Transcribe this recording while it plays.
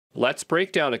Let's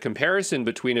break down a comparison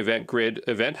between Event Grid,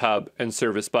 Event Hub, and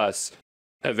Service Bus.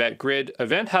 Event Grid,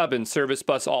 Event Hub, and Service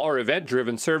Bus all are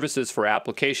event-driven services for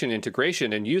application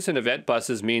integration and use an event bus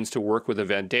as means to work with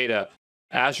event data.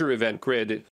 Azure Event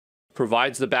Grid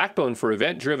provides the backbone for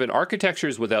event-driven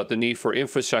architectures without the need for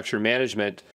infrastructure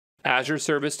management. Azure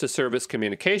Service-to-Service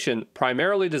Communication,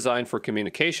 primarily designed for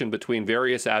communication between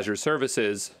various Azure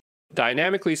services,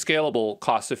 dynamically scalable,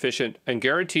 cost-efficient, and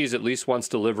guarantees at least once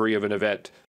delivery of an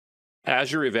event.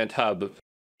 Azure Event Hub,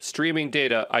 streaming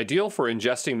data, ideal for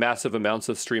ingesting massive amounts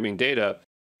of streaming data.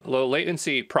 Low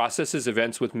latency, processes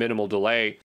events with minimal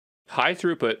delay. High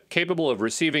throughput, capable of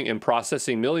receiving and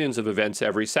processing millions of events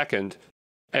every second.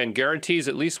 And guarantees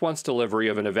at least once delivery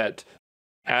of an event.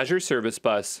 Azure Service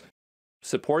Bus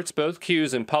supports both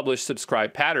queues and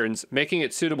publish-subscribe patterns, making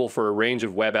it suitable for a range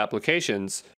of web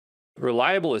applications.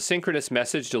 Reliable asynchronous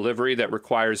message delivery that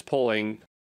requires polling.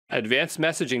 Advanced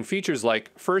messaging features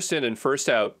like first in and first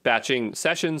out, batching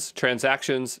sessions,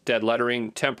 transactions, dead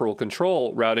lettering, temporal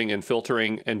control, routing and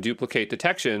filtering, and duplicate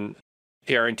detection.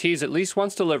 Guarantees at least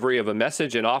once delivery of a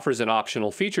message and offers an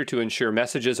optional feature to ensure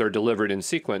messages are delivered in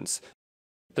sequence.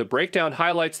 The breakdown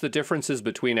highlights the differences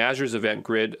between Azure's Event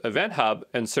Grid, Event Hub,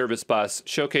 and Service Bus,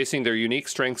 showcasing their unique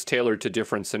strengths tailored to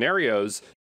different scenarios.